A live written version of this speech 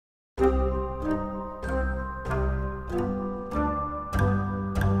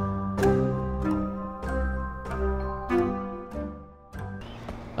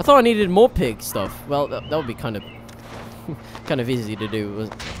thought I needed more pig stuff. Well, that would be kind of easy to do,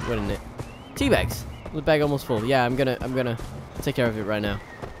 wouldn't it? Tea bags. The bag almost full. Yeah, I'm gonna take care of it right now.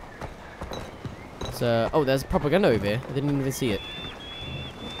 So, oh, there's propaganda over here. I didn't even see it.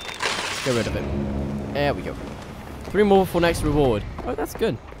 Get rid of it. There we go. 3 more for next reward. Oh, that's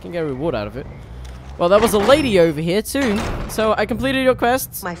good. Can get a reward out of it. Well, there was a lady over here too. So I completed your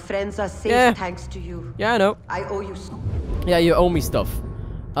quests. My friends are safe thanks to you. Yeah, I know. I owe you so. Yeah, you owe me stuff.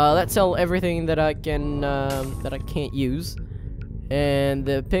 Let's sell everything that I can that I can't use, and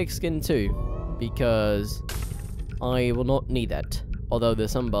the pig skin too, because I will not need that. Although the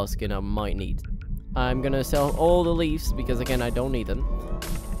sunbar skin I might need. I'm gonna sell all the leaves because again I don't need them,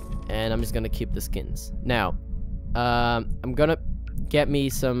 and I'm just gonna keep the skins. Now, I'm gonna get me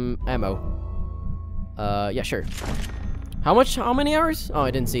some ammo. Yeah, sure. How much? How many arrows? Oh,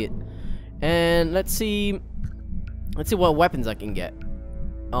 I didn't see it. And let's see what weapons I can get.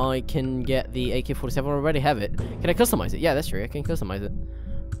 I can get the AK-47. I already have it. Can I customize it? Yeah, that's true. I can customize it.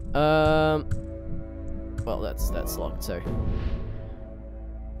 Well, that's locked. So,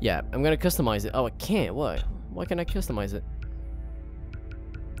 yeah, I'm gonna customize it. Oh, I can't. Why? Why can't I customize it?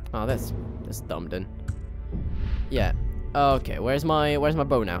 Oh, that's dumb then. Yeah. Okay. Where's my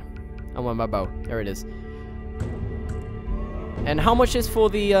bow now? I want my bow. There it is. And how much is for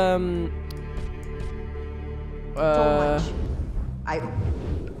the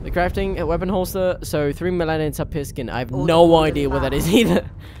the crafting weapon holster? So 3 Millennium up his skin. I have no idea what that is either.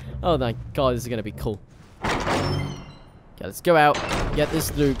 Oh my god, this is gonna be cool. Okay, let's go out. Get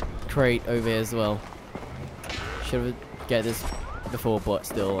this loot crate over here as well. Should have get this before, but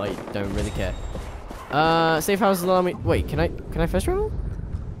still, I don't really care. Safe house allow me. Wait, can I fast travel?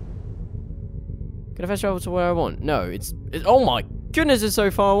 Can I fast travel to where I want? No, it's oh my goodness, it's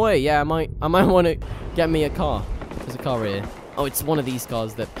so far away. Yeah, I might want to get me a car. There's a car right here. Oh, it's one of these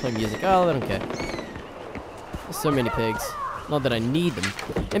cars that play music. Oh, I don't care. There's so many pigs. Not that I need them.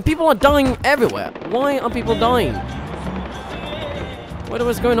 And people are dying everywhere. Why are people dying?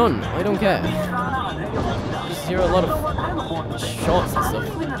 What's going on? I don't care. I just hear a lot of shots and stuff.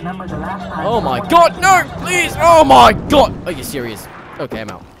 Oh my god, no, please! Oh my god! Are you serious? Okay, I'm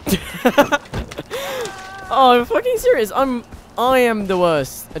out. Oh, I'm fucking serious. I am the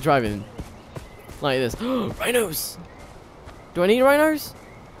worst at driving like this. Rhinos! Do I need rhinos?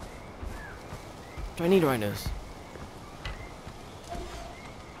 Do I need rhinos?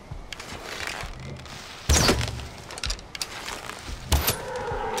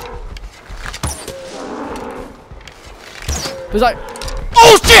 Cause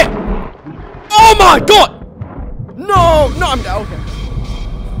oh shit! Oh my god! No, I'm down. Okay.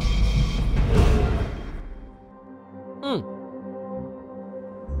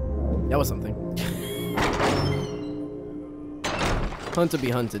 That was something. Hunt to be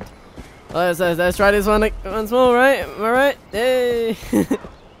hunted. Let's try this one once more, right? Am I right? Hey!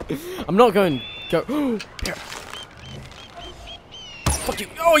 I'm not going. Go. Fuck you!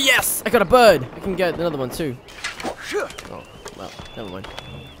 Oh yes! I got a bird. I can get another one too. Oh well, never mind.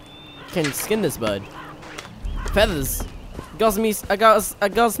 I can skin this bird. Feathers. I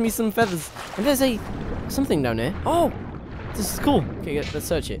got me some feathers. And there's something down there. Oh, this is cool. Okay, let's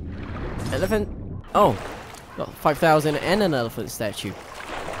search it. Elephant. Oh, got 5,000 and an elephant statue.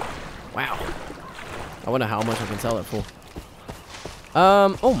 Wow. I wonder how much I can sell it for.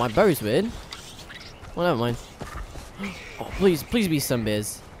 Oh, my bow's weird. Well, never mind. Oh, please be some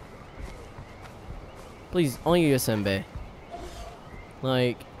bears. Please, only you a sun bear.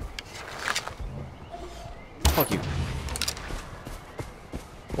 Like, fuck you.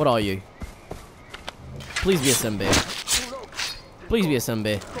 What are you? Please be a sun bear. Please be a sun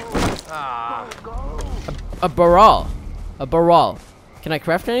bear. A baral. A baral. Can I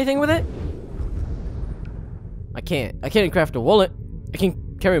craft anything with it? I can't. I can't craft a wallet. I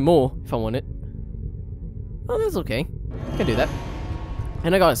can carry more if I want it. Oh, that's okay. I can do that.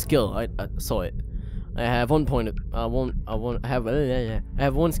 And I got a skill. I saw it. I have 1 point. I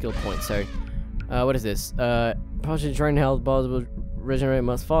have 1 skill point. So, what is this? Partially drain health bars will regenerate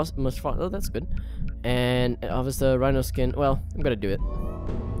much fast. Oh, that's good. And obviously the rhino skin. Well, I'm gonna do it.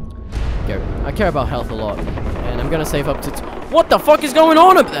 Go. I care about health a lot, and I'm gonna save up to. What the fuck is going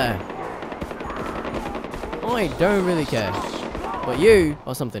on up there? I don't really care. But you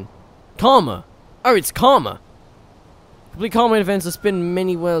or something. Karma. Oh, it's karma. Complete karma events to spin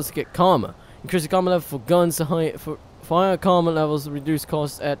many wells to get karma. Increase the karma level for guns to for higher karma levels to reduce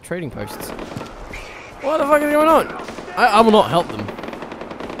costs at trading posts. What the fuck is going on? I will not help them.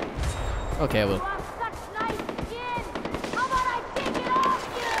 Okay, I will.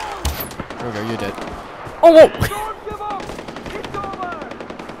 Okay, you're dead. Oh, whoa!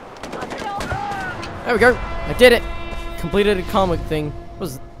 There we go. I did it. Completed a comic thing.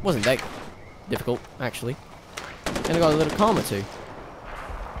 Wasn't that difficult, actually. And I got a little karma too.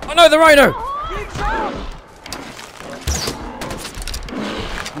 Oh no, the RHINO!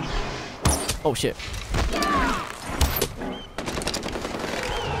 Oh shit.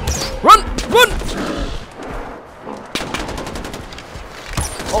 Run! Run!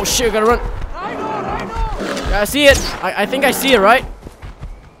 Oh shit, I gotta run. Yeah, I see it. I think I see it, right?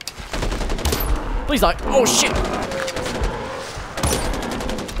 Please like. Oh shit.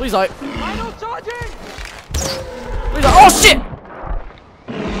 Please like. Please like. Oh shit!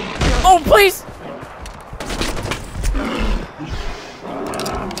 Oh please!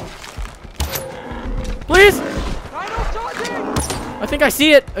 Please! I think I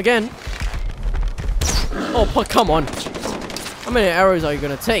see it again. Oh, come on. How many arrows are you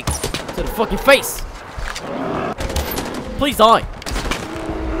gonna take to the fucking face? Please die.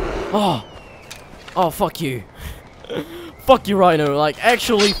 Oh. Oh, fuck you. Fuck you, RHINO. Like,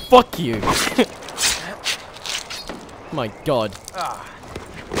 actually, fuck you. My god.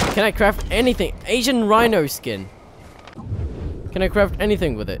 Can I craft anything? Asian RHINO skin. Can I craft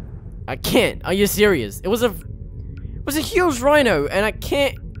anything with it? I can't. Are you serious? It was a huge RHINO, and I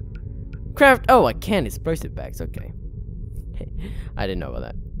can't craft. Oh, I can. Explosive bags. Okay. I didn't know about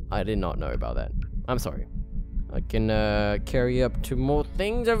that. I did not know about that. I'm sorry. I can carry up to more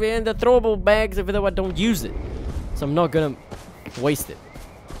things over here in the throwable bags, even though I don't use it. So I'm not gonna waste it.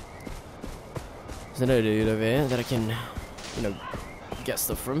 There's another dude over here that I can, you know, get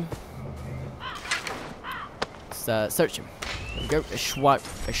stuff from. Let's search him. There we go. A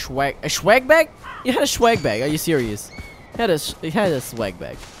swag bag? You had a swag bag. Are you serious? He had a swag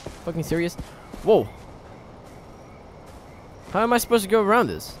bag. Fucking serious? Whoa. How am I supposed to go around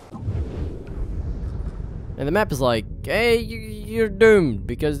this? And the map is like, hey, you're doomed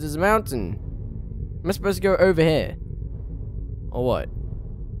because there's a mountain. Am I supposed to go over here? Or what?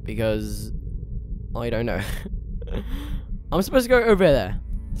 Because I don't know. I'm supposed to go over there.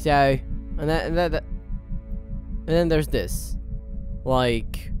 So, and then there's this.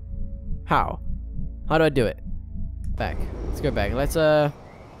 Like, how? How do I do it? Back. Let's go back. Let's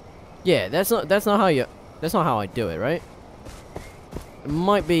yeah, that's not how I do it, right? There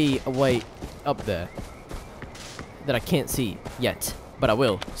might be a way up there that I can't see yet, but I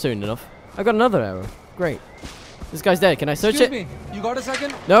will soon enough. I got another arrow. Great. This guy's dead. Can I search it? Excuse me. You got a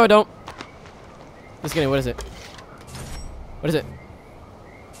second? No, I don't. Just kidding. What is it? What is it?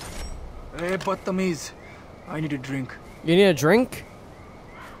 Hey, Battamiz. I need a drink. You need a drink?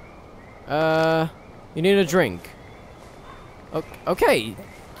 You need a drink. Okay.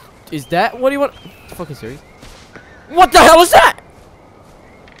 Is that what do you want? Fucking serious? What the hell is that?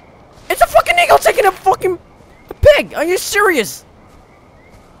 It's a fucking eagle taking a fucking pig. Are you serious?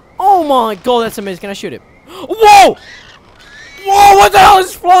 Oh my god, that's amazing. Can I shoot it? Whoa! Whoa, what the hell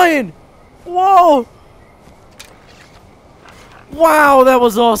is flying? Whoa! Wow, that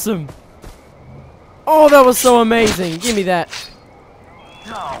was awesome. Oh, that was so amazing. Give me that.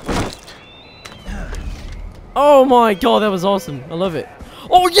 Oh my god, that was awesome. I love it.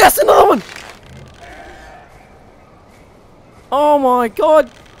 Oh yes, another one! Oh my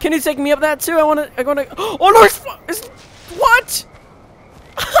god. Can you take me up that too? I wanna oh no, it's what?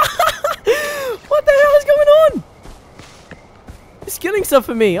 What the hell is going on? It's killing stuff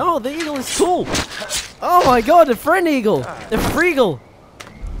for me. Oh, the eagle is cool. Oh my god, the friend eagle. The freeagle.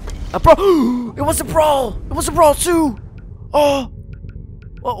 A brawl. It was a brawl. It was a brawl too. Oh.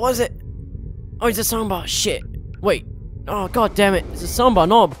 What was it? Oh, it's a samba. Shit. Wait. Oh, god damn it. It's a samba,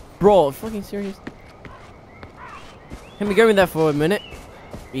 not a brawl. Fucking serious. Let me go in there for a minute.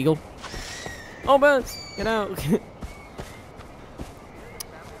 Eagle. Oh, birds. Get out.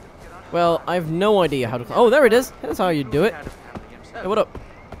 Well, I have no idea how to... Oh, there it is. That's how you do it. Hey, what up?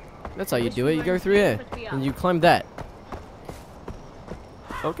 That's how you do it. You go through here. And you climb that.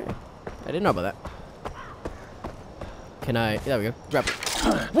 Okay. I didn't know about that. Can I... There we go. Grab it.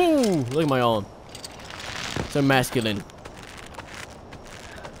 Woo! Look at my arm. So masculine.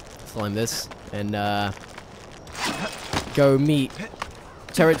 Climb this. And, go meet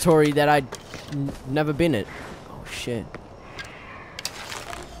territory that I'd never been in. Oh, shit.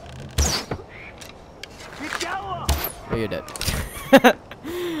 Oh, you're dead.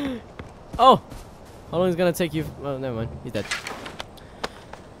 Oh! How long is it gonna take you? Oh, never mind. He's dead.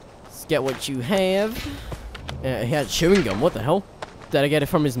 Let's get what you have. He had chewing gum. What the hell? Did I get it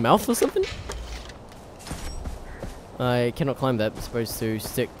from his mouth or something? I cannot climb that. I'm supposed to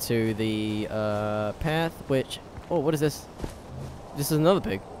stick to the path, which... Oh, what is this? This is another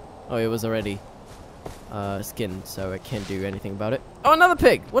pig. Oh, it was already skinned, so I can't do anything about it. Oh, another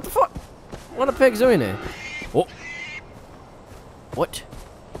pig! What the fuck? What are pigs doing there? Oh. What?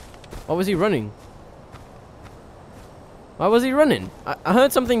 Why was he running? Why was he running? I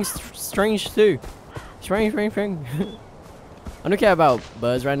heard something strange too. Strange. I don't care about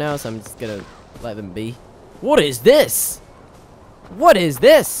birds right now, so I'm just gonna let them be. What is this? What is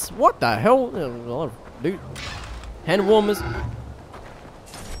this? What the hell? Dude. Hand warmers.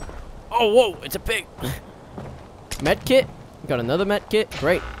 Oh, whoa, it's a pig. Med kit. Got another med kit.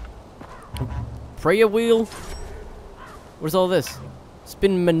 Great. Prayer wheel. What is all this?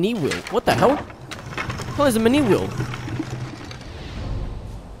 Spin mini wheel. What the hell? What is a mini wheel?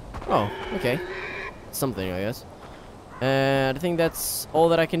 Oh, okay. Something, I guess. And I think that's all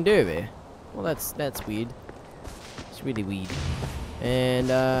that I can do here. Well, that's weird. It's really weird. And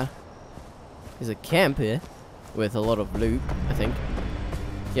there's a camp here with a lot of loot, I think.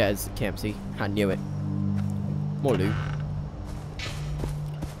 Yeah, it's a camp, see? I knew it. More loot.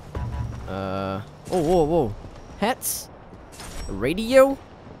 Oh, whoa. Hats? A radio?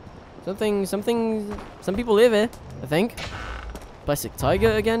 Some people live here, I think. Plastic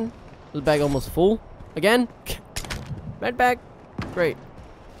tiger again. The bag almost full. Again? Med bag. Great.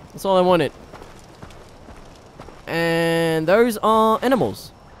 That's all I wanted. And those are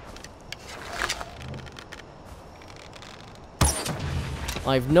animals.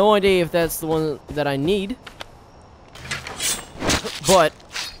 I have no idea if that's the one that I need. But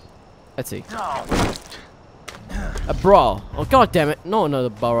let's see. A bra. Oh, god damn it. No, another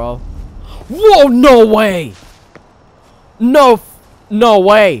bra. Whoa, no way. No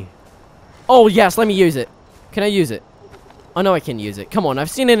way. Oh, yes, let me use it. Can I use it? I know I can use it. Come on, I've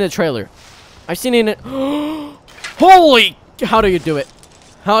seen it in the trailer. I've seen it in it. Holy! How do you do it?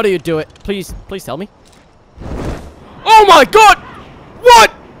 How do you do it? Please tell me. Oh my god!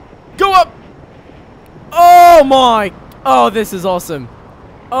 What? Go up! Oh my! Oh, this is awesome.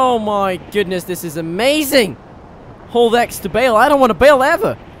 Oh my goodness, this is amazing. Hold X to bail. I don't want to bail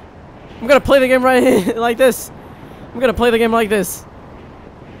ever. I'm gonna play the game right here like this. I'm gonna play the game like this.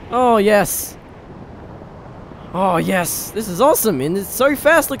 Oh yes. Oh yes. This is awesome and it's so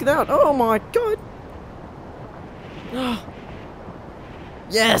fast. Look at that. Oh my god.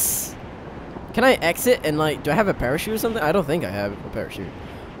 Yes. Can I exit and like, do I have a parachute or something? I don't think I have a parachute.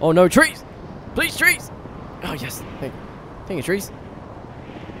 Oh no, trees! Please, trees! Oh yes, thank you, trees.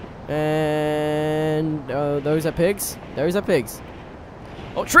 And those are pigs. Those are pigs.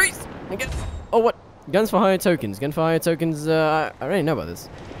 Oh, trees! Oh, what? Guns for hire tokens. Gun for hire tokens. I already know about this.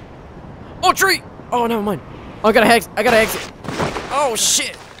 Oh, tree! Oh, never mind. Oh, I gotta exit. Oh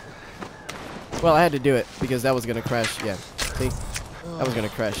shit! Well, I had to do it because that was gonna crash. Yeah, see, that was gonna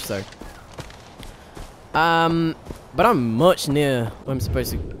crash. So, but I'm much near where I'm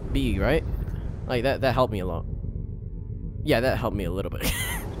supposed to be, right? Like that helped me a lot. Yeah, that helped me a little bit.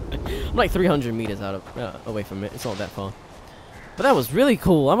 I'm like 300 meters out of away from it. It's not that far. But that was really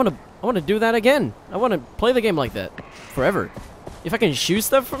cool. I wanna do that again. I wanna play the game like that forever. If I can shoot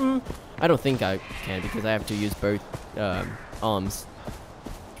stuff from, I don't think I can because I have to use both arms.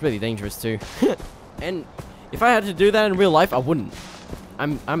 It's really dangerous too. And if I had to do that in real life, I wouldn't.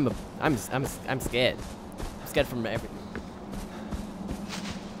 I'm scared. I'm scared from everything.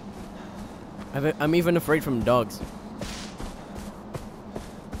 I'm even afraid from dogs.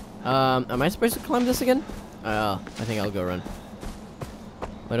 Am I supposed to climb this again? I think I'll go run.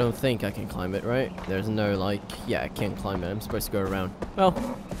 I don't think I can climb it, right? There's no, like, yeah, I can't climb it. I'm supposed to go around. Well,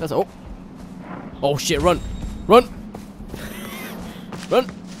 that's, oh shit, run! Run! Run!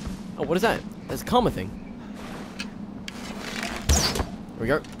 Oh, what is that? That's a karma thing. Here we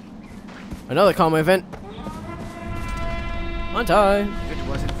go. Another karma event. Anti! If it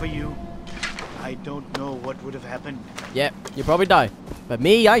wasn't for you, I don't know what would have happened. Yeah, you probably die. But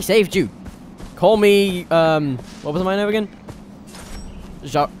me, I saved you. Call me, what was my name again?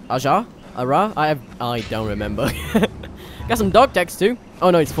 Ara? I don't remember. Got some dog text too.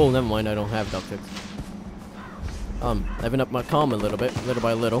 Oh no, it's full. Never mind. I don't have dog text. Living up my calm a little bit, little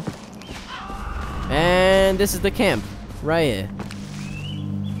by little. And this is the camp right here.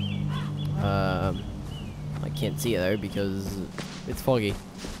 I can't see it though because it's foggy.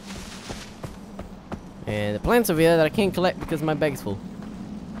 And the plants over here that I can't collect because my bag's full.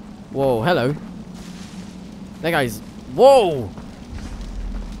 Whoa, hello. That guy's. Whoa.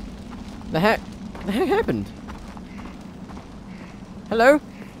 The heck happened? Hello?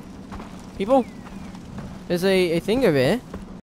 People? There's a thing over here.